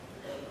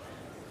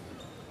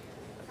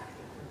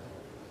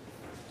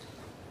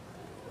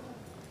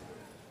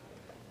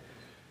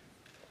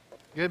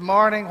Good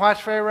morning,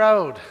 Watch Ferry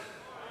Road.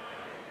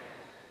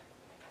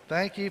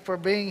 Thank you for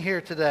being here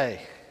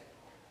today.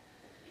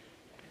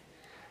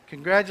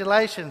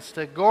 Congratulations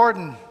to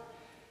Gordon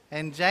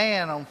and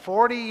Jan on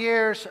 40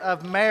 years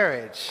of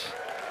marriage.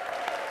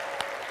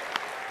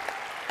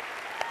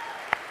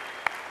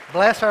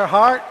 Bless her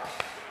heart.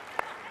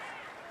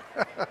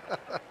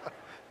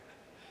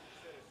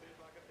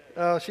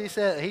 Oh, she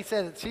said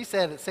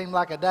it seemed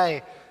like a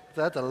day.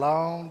 That's a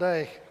long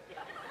day.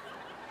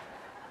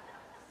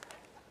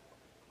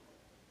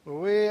 Well,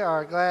 we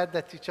are glad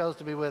that you chose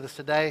to be with us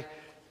today.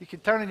 You can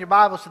turn in your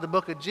Bibles to the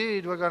book of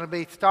Jude. We're going to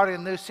be starting a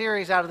new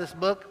series out of this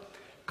book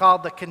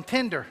called The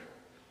Contender.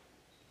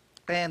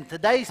 And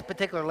today's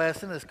particular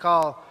lesson is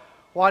called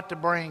What to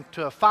Bring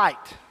to a Fight.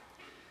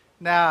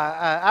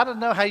 Now, I don't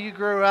know how you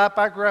grew up.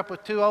 I grew up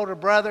with two older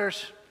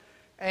brothers,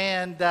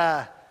 and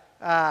I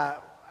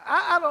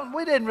don't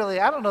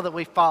know that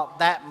we fought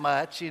that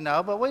much,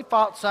 but we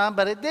fought some.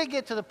 But it did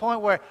get to the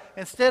point where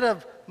instead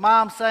of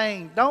Mom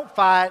saying, don't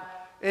fight,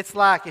 it's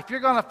like, if you're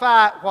going to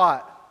fight,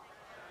 what?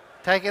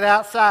 Take it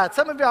outside.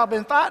 Some of y'all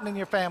been fighting in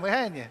your family,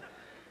 haven't you?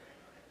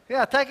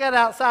 Yeah, take it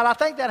outside. I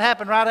think that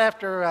happened right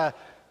after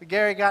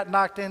Gary got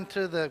knocked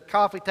into the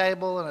coffee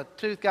table and a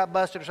tooth got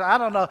busted or something. I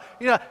don't know.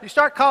 You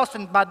start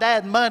costing my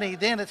dad money,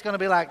 then it's going to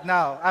be like,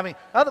 no. I mean,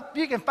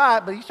 you can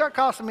fight, but you start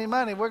costing me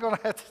money, we're going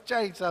to have to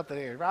change something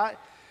here, right?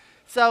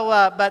 So,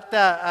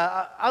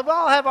 we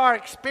all have our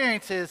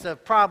experiences of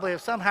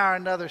somehow or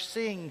another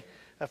seeing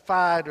a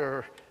fight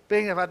or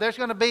being a fight. There's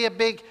going to be a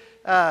big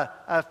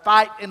a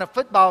fight in a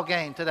football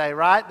game today,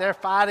 right? They're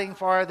fighting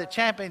for the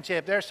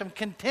championship. There's some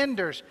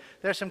contenders.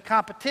 There's some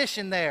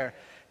competition there.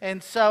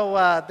 And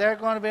so they're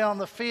going to be on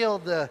the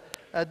field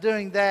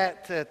doing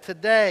that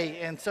today.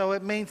 And so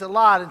it means a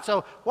lot. And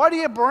so what do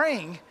you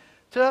bring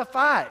to a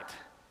fight?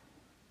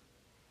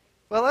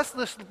 Well,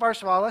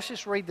 first of all, let's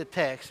just read the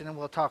text and then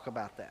we'll talk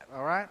about that,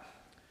 all right?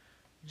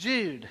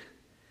 Jude,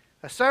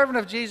 a servant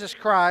of Jesus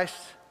Christ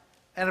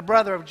and a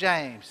brother of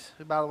James,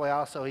 who, by the way,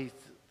 also he's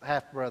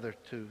half-brother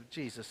to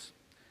Jesus.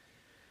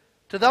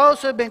 To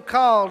those who have been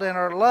called and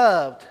are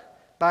loved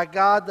by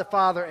God the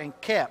Father and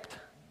kept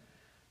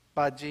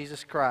by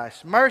Jesus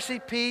Christ. Mercy,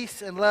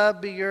 peace, and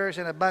love be yours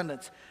in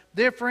abundance.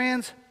 Dear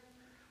friends,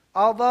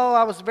 although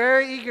I was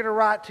very eager to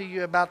write to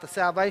you about the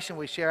salvation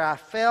we share, I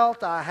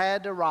felt I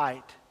had to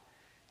write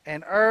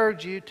and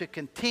urge you to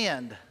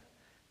contend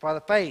for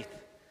the faith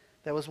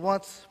that was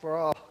once for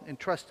all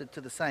entrusted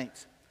to the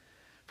saints.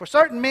 For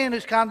certain men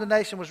whose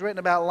condemnation was written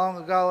about long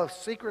ago have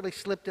secretly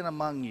slipped in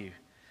among you.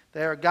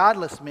 They are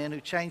godless men who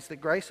changed the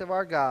grace of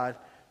our God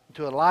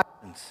into a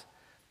license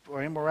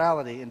for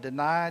immorality and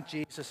deny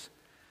Jesus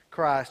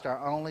Christ,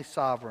 our only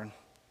sovereign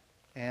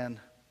and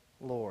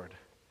Lord.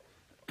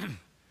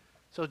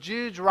 So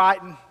Jude's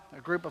writing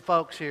a group of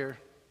folks here,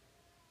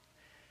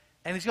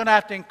 and he's going to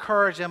have to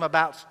encourage them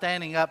about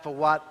standing up for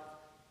what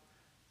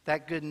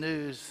that good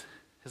news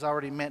has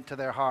already meant to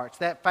their hearts,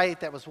 that faith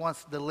that was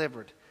once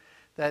delivered.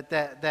 That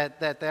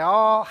they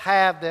all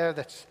have there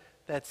that's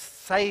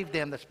saved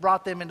them, that's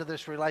brought them into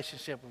this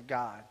relationship with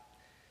God.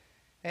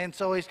 And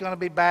so he's going to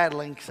be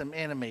battling some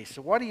enemies.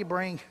 So what do you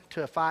bring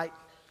to a fight?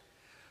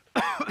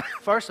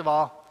 First of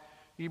all,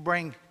 you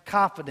bring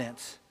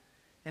confidence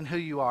in who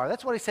you are.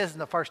 That's what he says in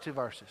the first two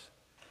verses.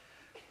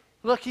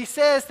 Look, he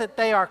says that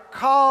they are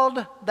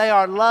called, they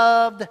are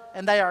loved,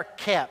 and they are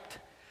kept.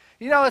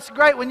 It's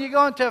great when you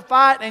go into a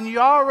fight and you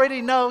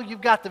already know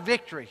you've got the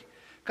victory.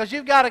 Because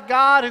you've got a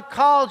God who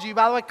called you.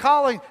 By the way,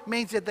 calling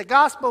means that the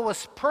gospel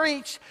was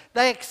preached.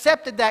 They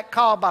accepted that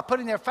call by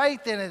putting their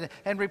faith in it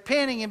and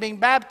repenting and being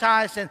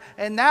baptized.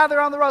 And now they're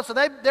on the road. So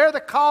they're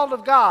the called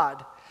of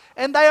God.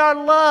 And they are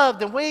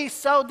loved. And we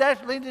so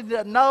desperately need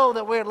to know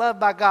that we're loved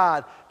by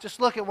God.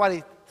 Just look at what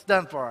He's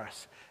done for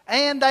us.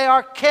 And they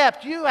are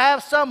kept. You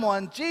have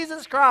someone,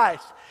 Jesus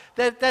Christ,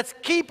 that's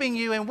keeping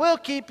you and will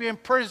keep you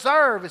and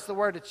preserve is the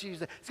word that's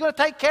used. He's going to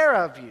take care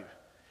of you.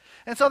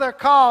 And so they're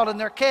called and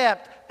they're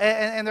kept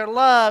and they're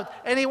loved.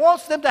 And He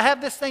wants them to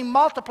have this thing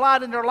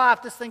multiplied in their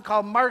life, this thing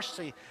called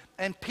mercy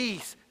and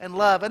peace and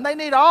love. And they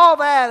need all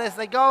that as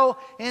they go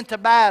into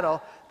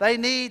battle. They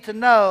need to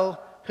know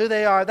who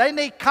they are. They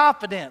need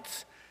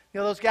confidence.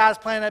 Those guys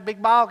playing that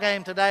big ball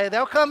game today,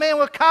 they'll come in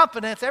with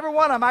confidence. Every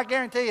one of them, I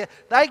guarantee you,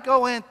 they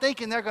go in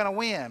thinking they're going to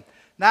win.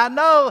 Now, I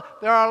know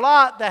there are a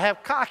lot that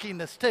have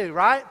cockiness too,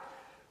 right?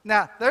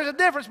 Now, there's a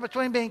difference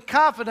between being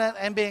confident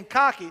and being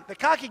cocky. The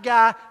cocky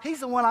guy,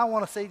 he's the one I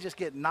want to see just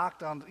get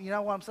knocked on. You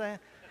know what I'm saying?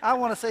 I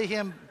want to see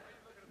him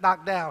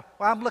knocked down.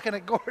 Well, I'm looking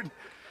at Gordon.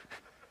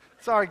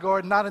 Sorry,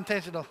 Gordon, not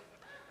intentional.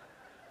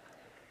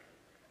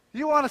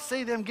 You want to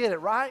see them get it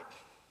right?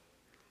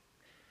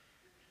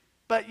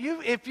 But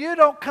if you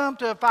don't come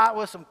to a fight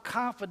with some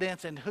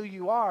confidence in who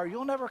you are,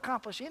 you'll never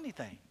accomplish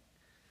anything.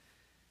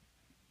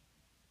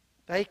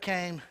 They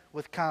came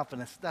with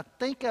confidence. Now,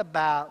 think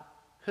about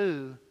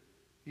who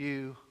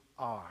you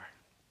are.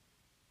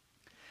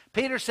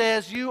 Peter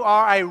says you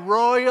are a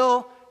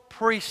royal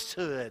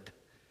priesthood.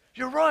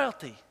 You're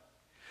royalty.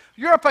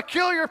 You're a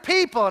peculiar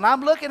people. And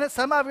I'm looking at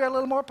some of you are a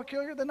little more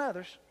peculiar than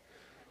others.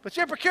 But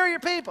you're a peculiar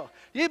people.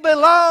 You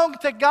belong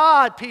to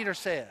God, Peter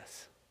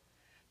says.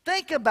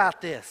 Think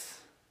about this.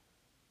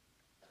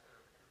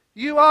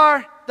 You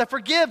are the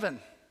forgiven,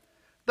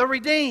 the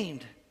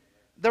redeemed,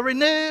 the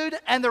renewed,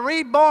 and the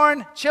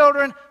reborn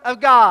children of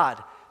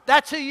God.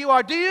 That's who you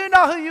are. Do you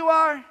know who you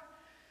are?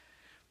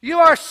 You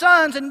are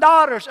sons and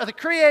daughters of the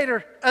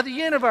Creator of the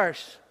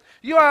universe.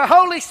 You are a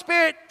Holy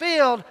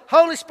Spirit-filled,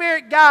 Holy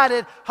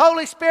Spirit-guided,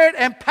 Holy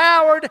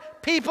Spirit-empowered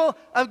people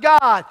of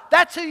God.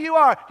 That's who you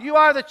are. You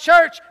are the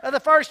church of the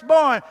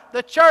firstborn,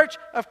 the church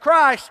of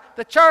Christ,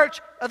 the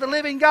church of the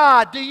living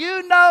God. Do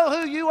you know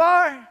who you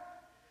are?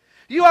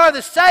 You are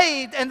the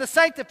saved and the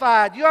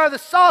sanctified. You are the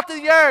salt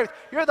of the earth.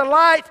 You're the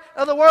light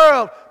of the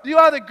world. You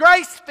are the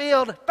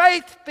grace-filled,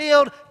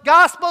 faith-filled,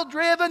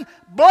 gospel-driven,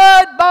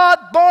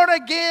 blood-bought,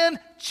 born-again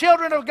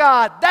children of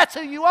God. That's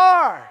who you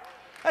are.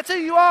 That's who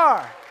you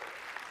are.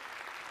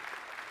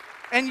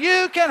 And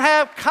you can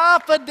have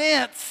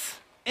confidence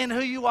in who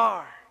you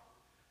are.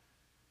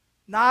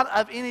 Not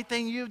of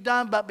anything you've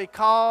done, but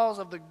because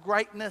of the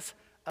greatness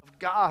of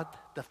God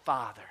the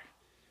Father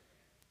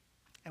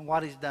and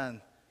what He's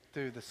done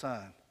through the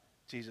Son,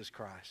 Jesus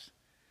Christ.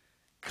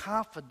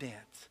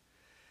 Confidence.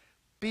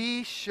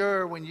 Be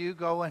sure when you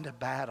go into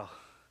battle,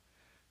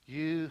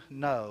 you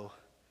know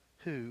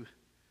who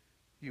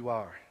you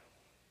are.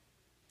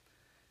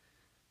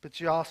 But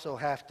you also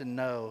have to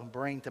know,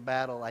 bring to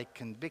battle a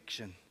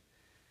conviction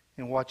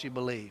in what you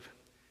believe.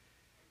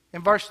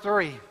 In verse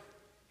 3,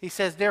 he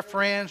says, dear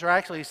friends, or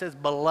actually he says,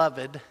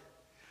 beloved,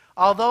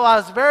 although I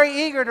was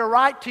very eager to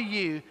write to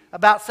you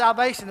about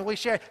salvation that we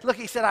share. Look,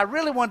 he said, I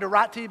really wanted to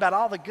write to you about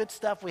all the good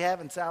stuff we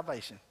have in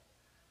salvation.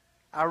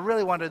 I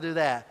really wanted to do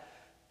that.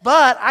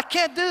 But I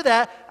can't do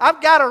that.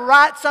 I've got to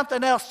write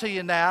something else to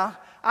you now.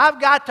 I've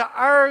got to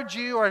urge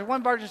you, or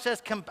one version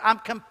says, I'm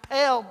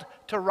compelled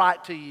to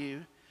write to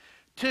you,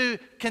 to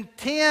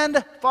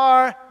contend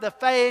for the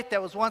faith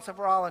that was once and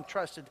for all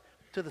entrusted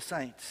to the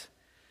saints.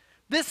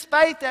 This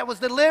faith that was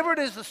delivered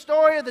is the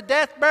story of the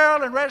death,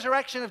 burial, and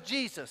resurrection of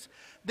Jesus.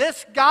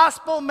 This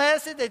gospel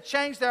message that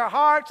changed their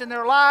hearts and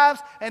their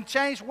lives and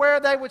changed where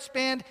they would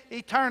spend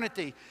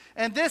eternity.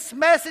 And this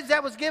message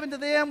that was given to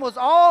them was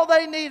all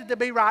they needed to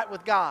be right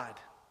with God.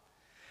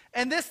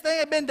 And this thing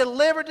had been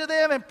delivered to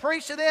them and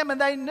preached to them,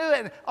 and they knew it.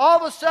 And all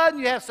of a sudden,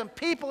 you have some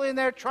people in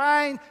there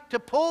trying to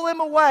pull them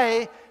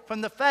away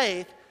from the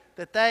faith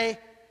that they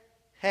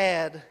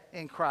had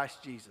in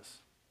Christ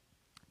Jesus.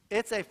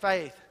 It's a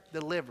faith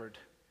delivered,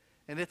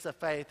 and it's a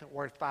faith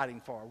worth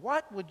fighting for.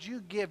 What would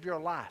you give your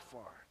life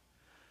for?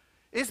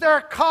 Is there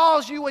a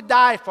cause you would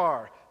die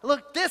for?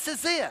 Look, this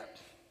is it.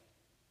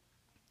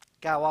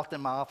 Guy walked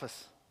in my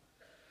office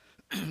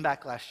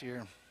back last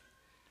year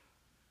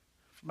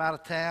from out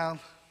of town.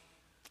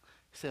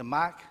 He said,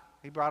 Mike,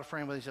 he brought a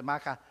friend with him. He said,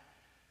 Mike,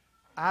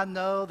 I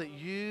know that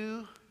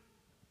you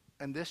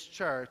and this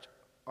church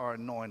are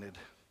anointed.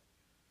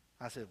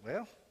 I said,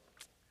 well,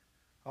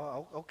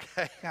 oh,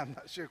 okay. I'm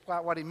not sure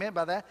quite what he meant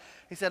by that.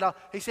 He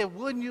said,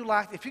 wouldn't you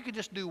like, if you could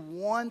just do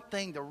one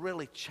thing to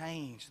really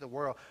change the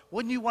world,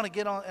 wouldn't you want to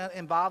get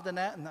involved in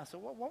that? And I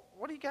said,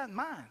 what do you got in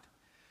mind?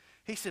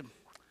 He said,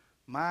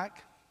 Mike,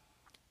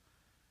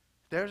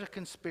 there's a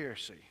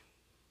conspiracy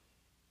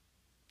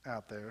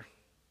out there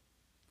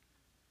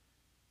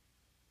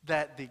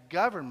that the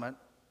government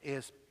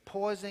is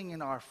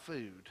poisoning our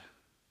food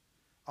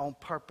on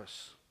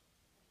purpose.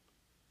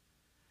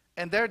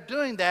 And they're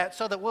doing that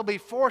so that we'll be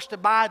forced to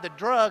buy the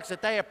drugs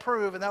that they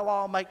approve, and they'll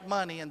all make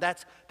money, and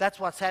that's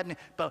what's happening.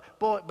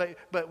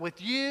 But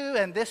with you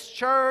and this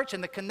church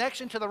and the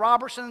connection to the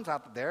Robertsons,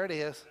 there it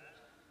is.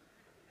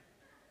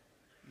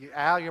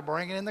 Al, you're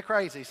bringing in the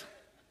crazies.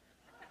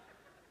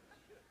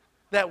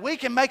 That we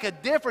can make a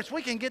difference.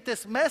 We can get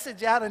this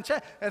message out and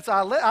change. And so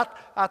I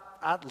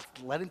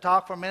let him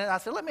talk for a minute. I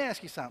said, let me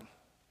ask you something.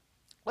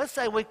 Let's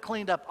say we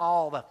cleaned up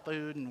all the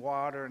food and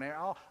water and air,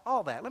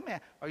 all that.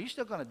 Are you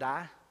still going to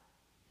die?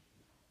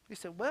 He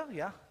said, well,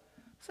 yeah. I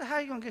said, how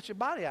are you going to get your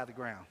body out of the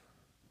ground?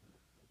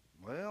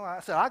 Well, I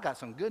said, I got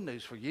some good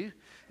news for you.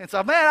 And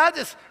so, man,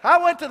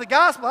 I went to the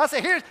gospel. I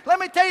said, let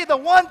me tell you the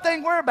one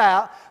thing we're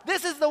about.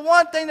 This is the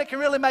one thing that can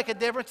really make a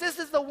difference. This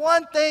is the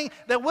one thing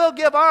that we'll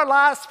give our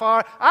lives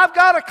for. I've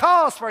got a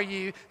cause for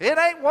you. It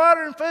ain't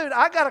water and food.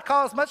 I got a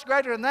cause much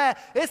greater than that.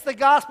 It's the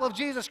gospel of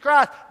Jesus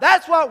Christ.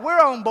 That's what we're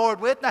on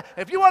board with. Now,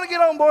 if you want to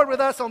get on board with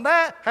us on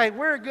that, hey,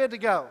 we're good to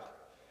go.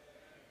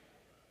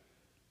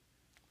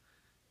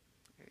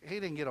 He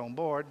didn't get on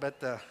board,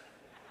 but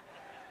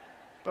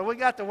we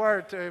got the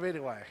word to him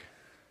anyway.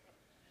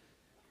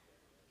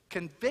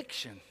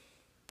 Conviction.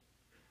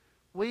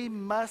 We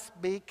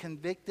must be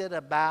convicted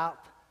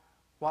about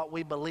what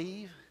we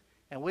believe,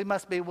 and we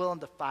must be willing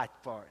to fight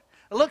for it.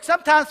 Look,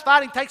 sometimes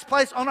fighting takes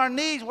place on our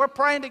knees. We're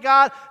praying to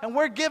God, and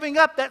we're giving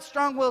up that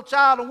strong-willed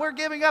child, and we're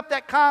giving up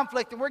that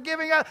conflict, and we're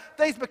giving up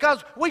things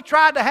because we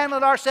tried to handle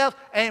it ourselves,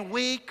 and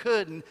we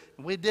couldn't.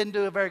 We didn't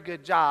do a very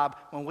good job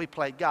when we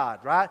played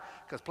God, right?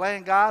 Because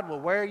playing God will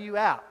wear you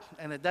out,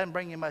 and it doesn't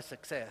bring you much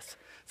success.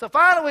 So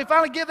we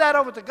finally give that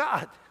over to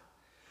God.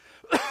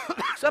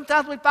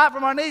 Sometimes we fight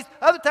from our knees.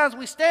 Other times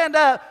we stand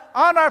up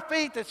on our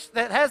feet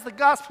that has the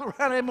gospel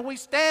around him, and we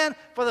stand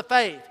for the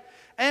faith.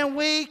 And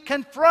we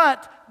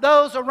confront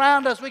those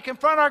around us. We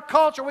confront our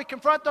culture. We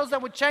confront those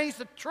that would change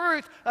the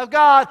truth of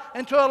God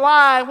into a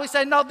lie. And we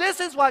say, no, this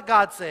is what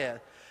God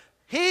said.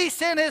 He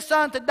sent his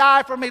son to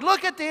die for me.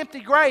 Look at the empty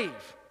grave.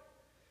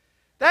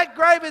 That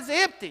grave is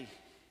empty.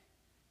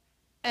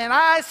 And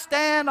I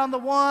stand on the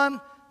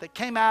one that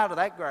came out of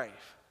that grave.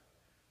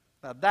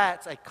 Now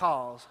that's a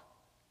cause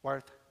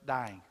worth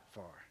dying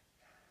for.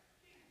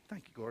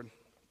 Thank you, Gordon.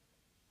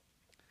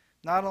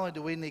 Not only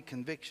do we need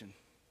conviction,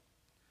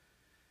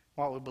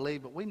 what we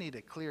believe, but we need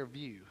a clear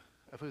view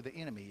of who the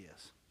enemy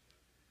is.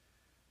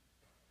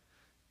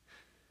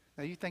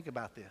 Now you think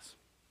about this.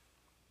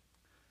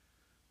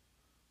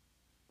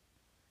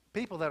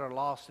 People that are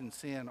lost in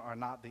sin are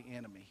not the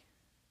enemy.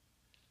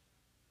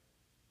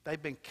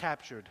 They've been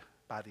captured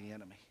by the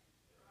enemy.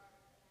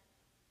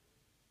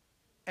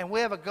 And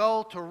we have a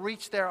goal to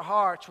reach their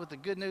hearts with the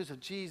good news of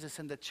Jesus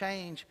and to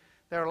change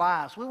their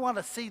lives. We want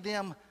to see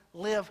them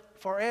live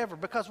forever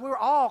because we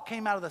all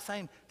came out of the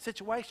same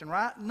situation,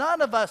 right?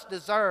 None of us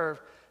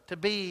deserve to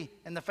be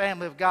in the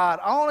family of God.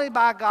 Only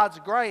by God's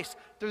grace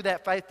through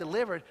that faith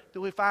delivered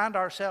do we find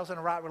ourselves in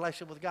a right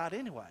relationship with God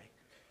anyway.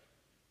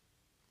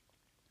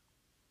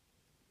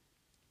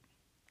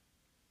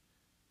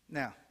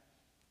 Now,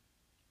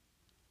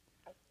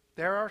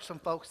 there are some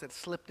folks that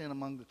slipped in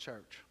among the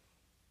church.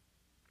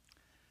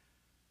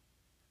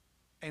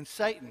 And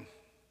Satan,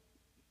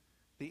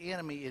 the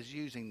enemy, is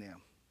using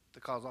them to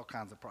cause all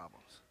kinds of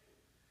problems.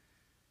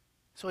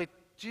 So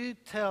Jude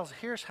tells,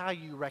 here's how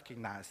you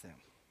recognize them.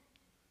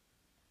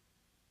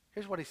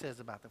 Here's what he says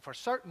about them. For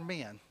certain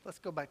men, let's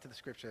go back to the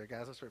scripture here,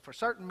 guys. Let's read. For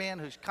certain men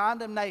whose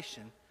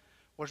condemnation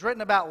was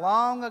written about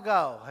long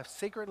ago have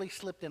secretly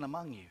slipped in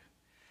among you.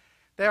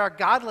 There are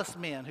godless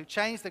men who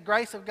change the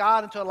grace of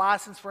God into a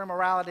license for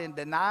immorality and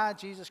deny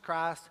Jesus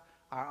Christ,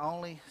 our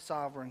only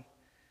sovereign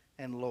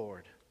and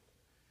Lord.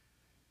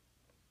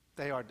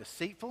 They are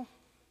deceitful.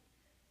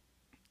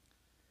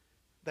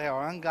 They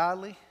are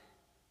ungodly.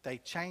 They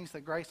change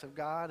the grace of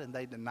God and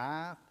they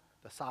deny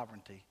the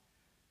sovereignty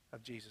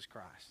of Jesus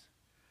Christ.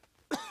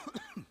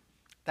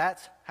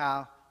 That's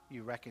how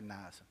you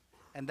recognize them.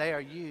 And they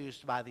are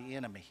used by the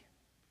enemy.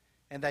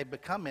 And they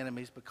become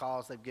enemies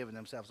because they've given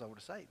themselves over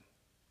to Satan.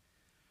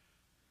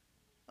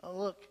 Oh,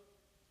 look,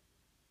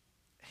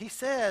 he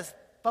says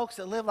folks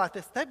that live like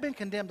this, they've been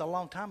condemned a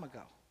long time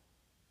ago.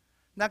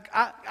 Now,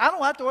 I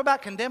don't have to worry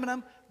about condemning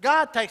them.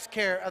 God takes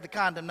care of the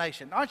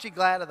condemnation. Aren't you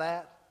glad of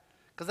that?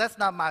 Because that's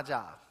not my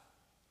job.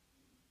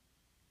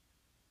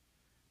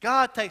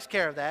 God takes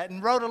care of that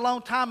and wrote a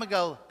long time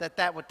ago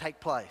that would take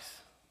place.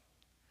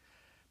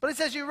 But he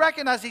says you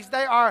recognize these,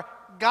 they are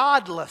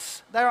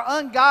godless. They are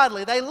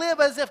ungodly. They live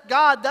as if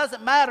God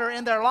doesn't matter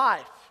in their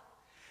life.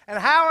 And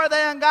how are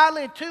they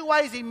ungodly? In two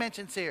ways he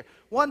mentions here.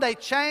 One, they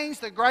change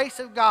the grace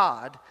of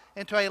God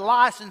into a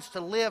license to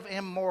live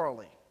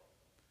immorally.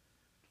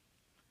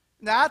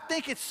 Now, I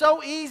think it's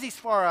so easy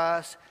for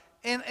us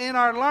in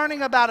our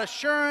learning about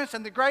assurance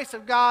and the grace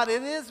of God.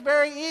 It is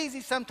very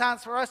easy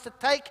sometimes for us to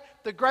take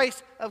the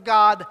grace of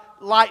God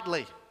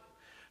lightly.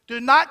 Do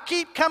not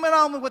keep coming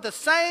on with the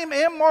same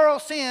immoral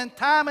sin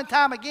time and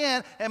time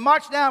again and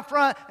march down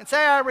front and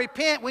say, I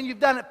repent, when you've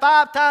done it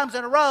 5 times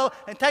in a row,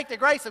 and take the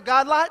grace of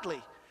God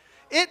lightly.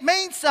 It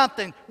means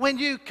something when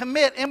you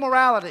commit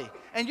immorality.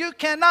 And you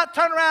cannot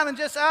turn around and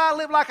just say, I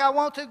live like I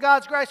want to,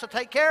 God's grace will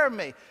take care of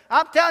me.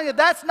 I'm telling you,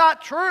 that's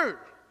not true.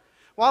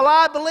 While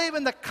I believe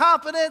in the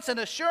confidence and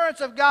assurance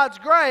of God's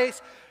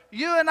grace,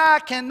 you and I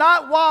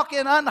cannot walk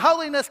in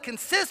unholiness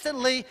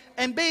consistently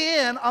and be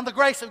in on the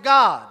grace of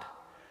God.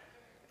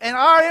 And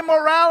our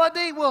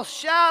immorality will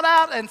shout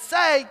out and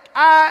say,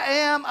 I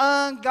am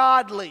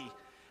ungodly.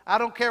 I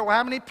don't care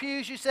how many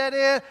pews you sit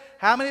in,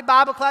 how many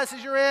Bible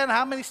classes you're in,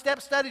 how many step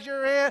studies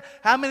you're in,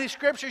 how many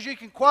scriptures you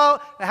can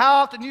quote, and how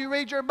often you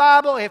read your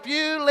Bible. If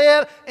you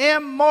live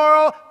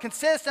immoral,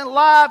 consistent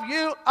life,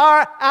 you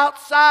are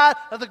outside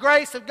of the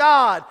grace of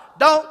God.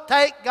 Don't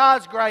take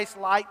God's grace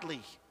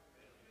lightly.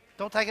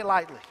 Don't take it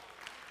lightly.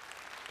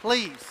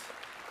 Please.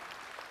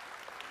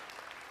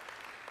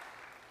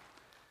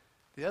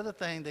 The other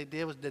thing they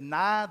did was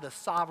deny the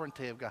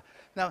sovereignty of God.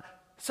 Now,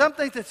 some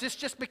think that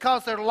just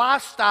because their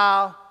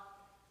lifestyle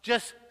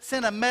just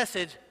sent a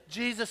message,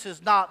 Jesus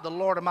is not the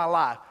Lord of my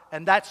life.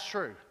 And that's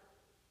true.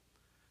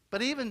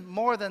 But even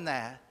more than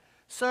that,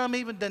 some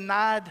even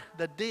denied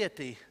the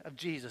deity of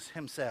Jesus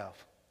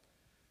himself.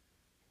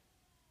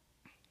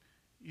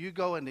 You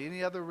go into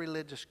any other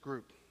religious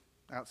group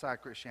outside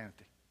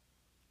Christianity.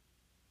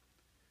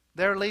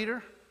 Their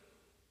leader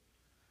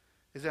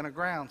is in a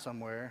ground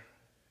somewhere,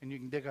 and you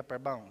can dig up their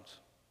bones.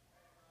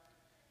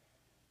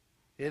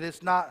 It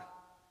is not,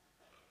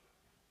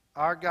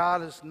 our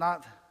God is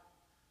not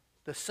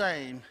the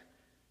same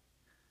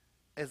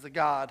as the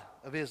God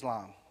of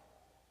Islam.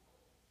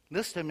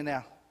 Listen to me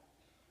now.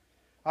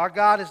 Our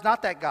God is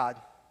not that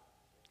God.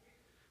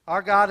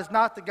 Our God is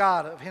not the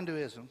God of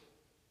Hinduism.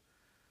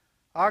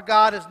 Our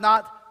God is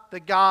not the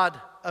God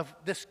of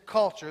this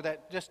culture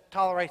that just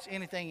tolerates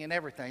anything and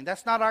everything.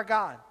 That's not our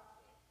God.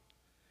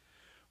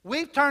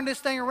 We've turned this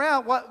thing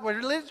around. What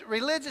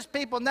religious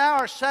people now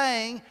are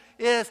saying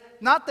is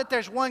not that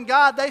there's one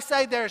God. They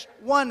say there's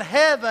one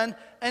heaven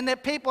and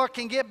that people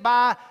can get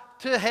by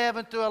to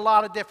heaven through a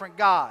lot of different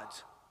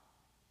gods.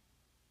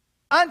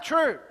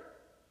 Untrue.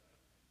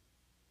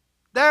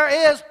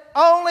 There is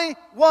only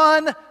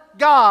one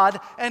God,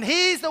 and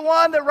He's the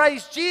one that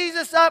raised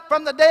Jesus up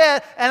from the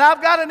dead, and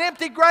I've got an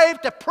empty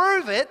grave to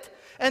prove it,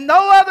 and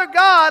no other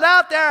God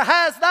out there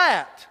has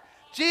that.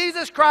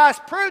 Jesus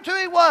Christ proved who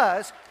He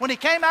was when He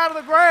came out of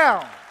the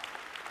ground.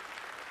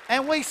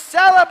 And we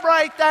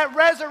celebrate that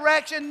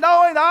resurrection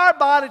knowing our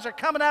bodies are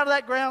coming out of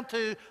that ground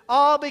too,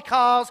 all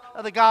because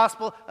of the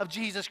gospel of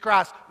Jesus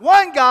Christ.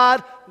 One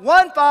God,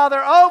 one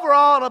Father, over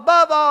all and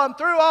above all and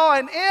through all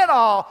and in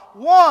all,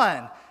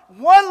 one.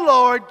 One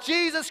Lord,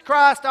 Jesus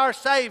Christ our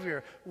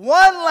Savior.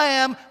 One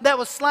Lamb that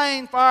was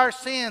slain for our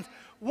sins.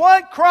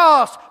 One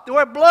cross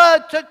where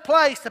blood took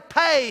place to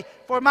pay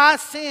for my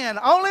sin.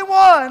 Only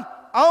one.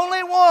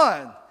 Only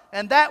one.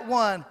 And that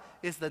one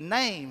is the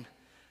name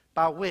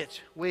by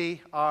which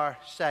we are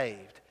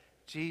saved.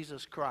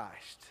 Jesus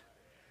Christ.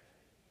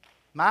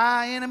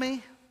 My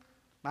enemy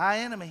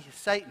is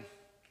Satan.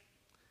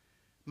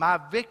 My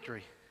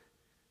victory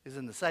is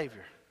in the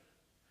Savior.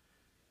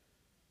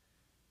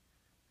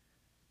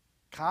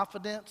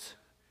 Confidence,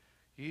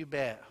 you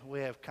bet we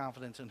have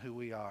confidence in who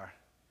we are.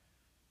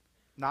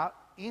 Not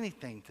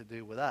anything to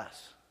do with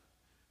us,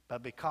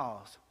 but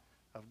because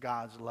of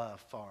God's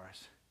love for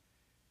us.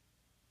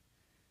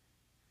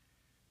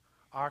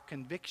 Our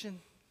conviction,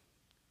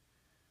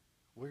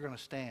 we're going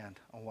to stand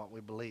on what we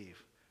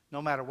believe.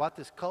 No matter what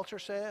this culture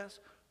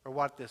says, or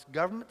what this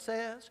government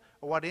says,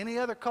 or what any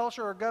other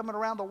culture or government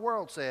around the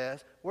world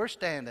says, we're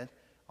standing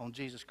on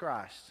Jesus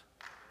Christ,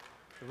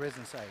 the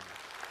risen Savior.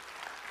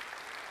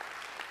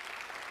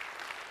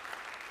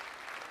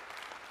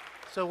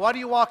 So what do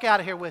you walk out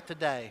of here with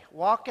today?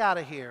 Walk out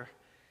of here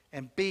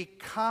and be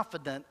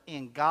confident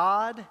in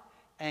God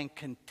and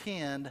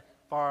contend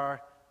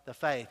for the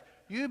faith.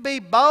 You be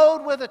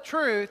bold with the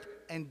truth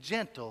and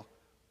gentle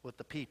with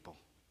the people.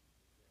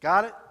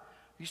 Got it?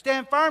 You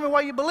stand firm in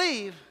what you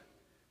believe,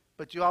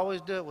 but you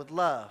always do it with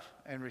love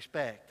and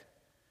respect.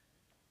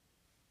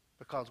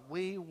 Because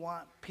we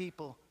want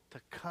people to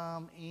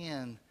come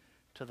in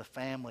to the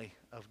family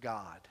of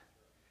God.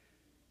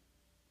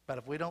 But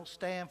if we don't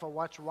stand for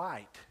what's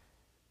right,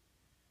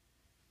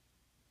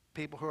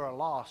 people who are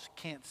lost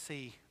can't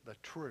see the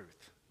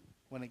truth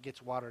when it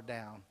gets watered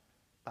down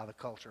by the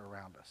culture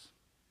around us.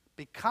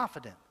 Be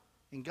confident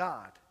in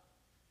God.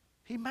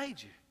 He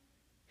made you.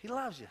 He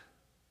loves you.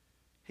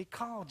 He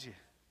called you.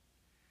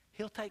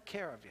 He'll take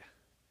care of you.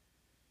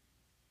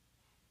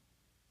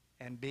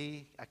 And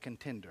be a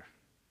contender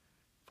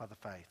for the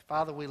faith.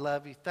 Father, we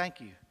love you.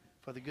 Thank you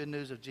for the good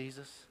news of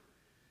Jesus.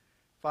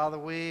 Father,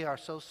 we are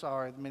so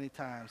sorry many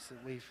times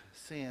that we've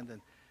sinned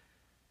and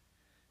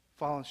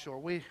fallen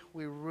short. We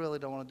really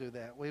don't want to do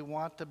that. We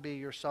want to be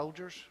your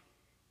soldiers.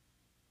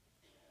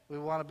 We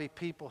want to be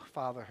people,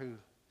 Father, who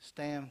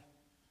stand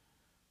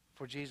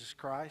for Jesus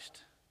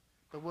Christ.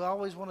 But we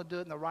always want to do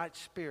it in the right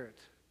spirit,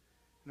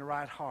 in the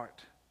right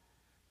heart.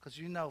 Because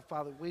you know,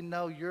 Father, we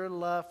know your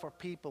love for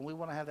people. And we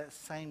want to have that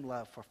same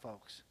love for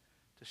folks,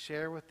 to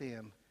share with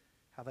them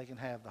how they can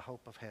have the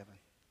hope of heaven.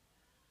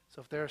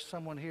 So if there's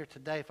someone here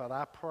today, Father,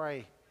 I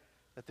pray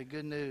that the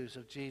good news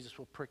of Jesus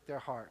will prick their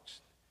hearts.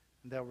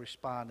 And they'll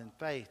respond in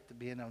faith to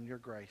being on your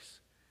grace.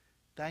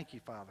 Thank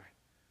you, Father,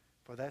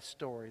 for that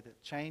story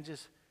that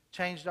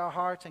changed our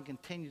hearts and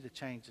continue to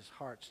change our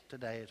hearts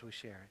today as we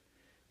share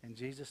it. In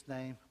Jesus'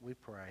 name we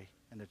pray.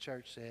 And the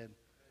church said,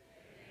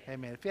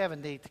 Amen. If you have a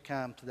need to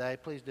come today,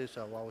 please do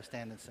so while we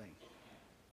stand and sing.